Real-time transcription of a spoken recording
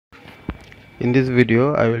In this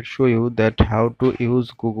video, I will show you that how to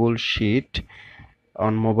use Google Sheet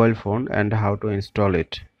on mobile phone and how to install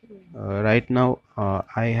it. Right now,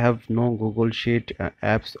 I have no Google Sheet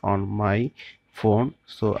apps on my phone,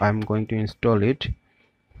 so I'm going to install it.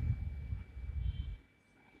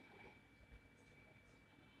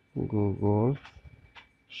 Google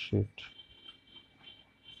Sheet.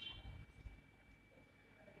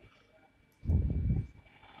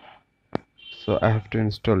 So I have to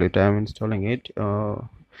install it. I am installing it.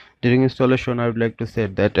 During installation, I would like to say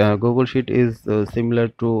that Google Sheet is similar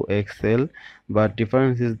to Excel, but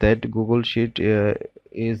difference is that Google Sheet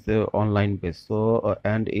is online based, so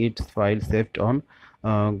and its file saved on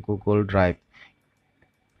Google Drive.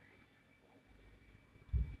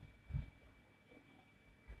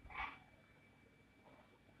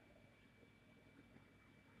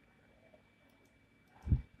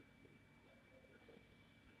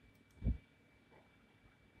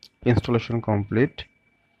 Installation complete.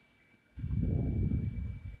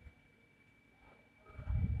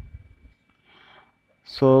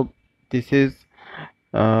 So this is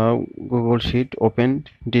Google Sheet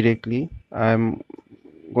opened directly. I'm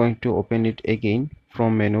going to open it again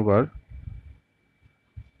from menu bar.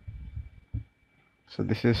 So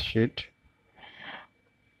this is sheet.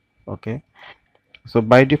 Okay, so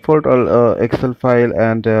by default all Excel file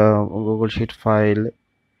and Google Sheet file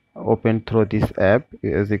open through this app.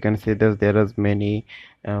 As you can see, there is many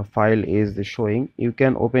file is showing. You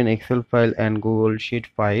can open Excel file and Google Sheet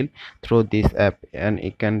file through this app and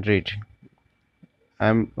you can read.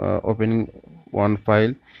 I'm opening one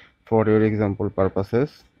file for your example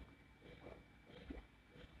purposes.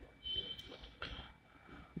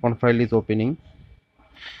 One file is opening.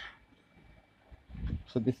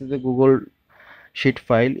 So this is a Google Sheet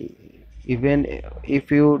file. Even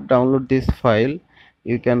if you download this file,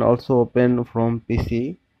 you can also open from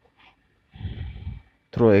PC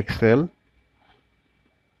through Excel.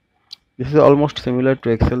 This is almost similar to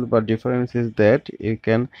Excel, but difference is that you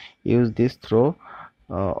can use this through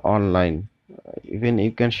online. Even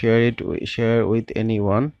you can share with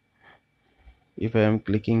anyone. If I am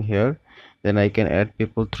clicking here, then I can add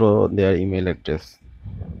people through their email address.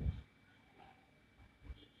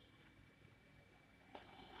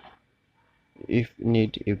 If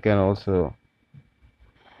need, you can also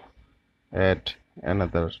add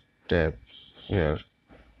another tab here.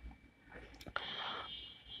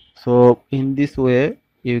 So in this way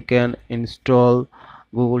you can install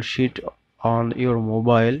Google Sheet on your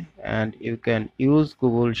mobile and you can use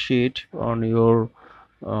Google Sheet on your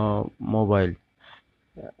mobile.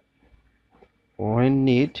 When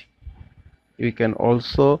need, you can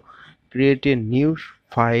also create a new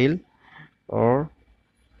file, or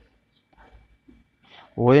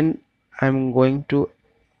when I'm going to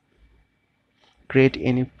create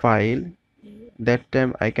any file, that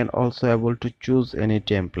time I can also able to choose any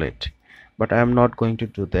template, but I'm not going to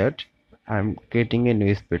do that. I'm creating a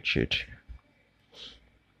new spreadsheet.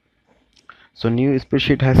 So new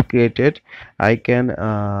spreadsheet has created. I can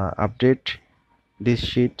update this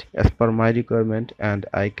sheet as per my requirement and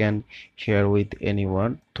I can share with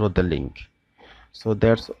anyone through the link. So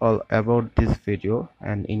that's all about this video,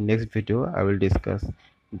 and in next video I will discuss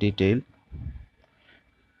detail.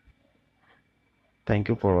 Thank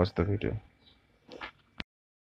you for watching the video.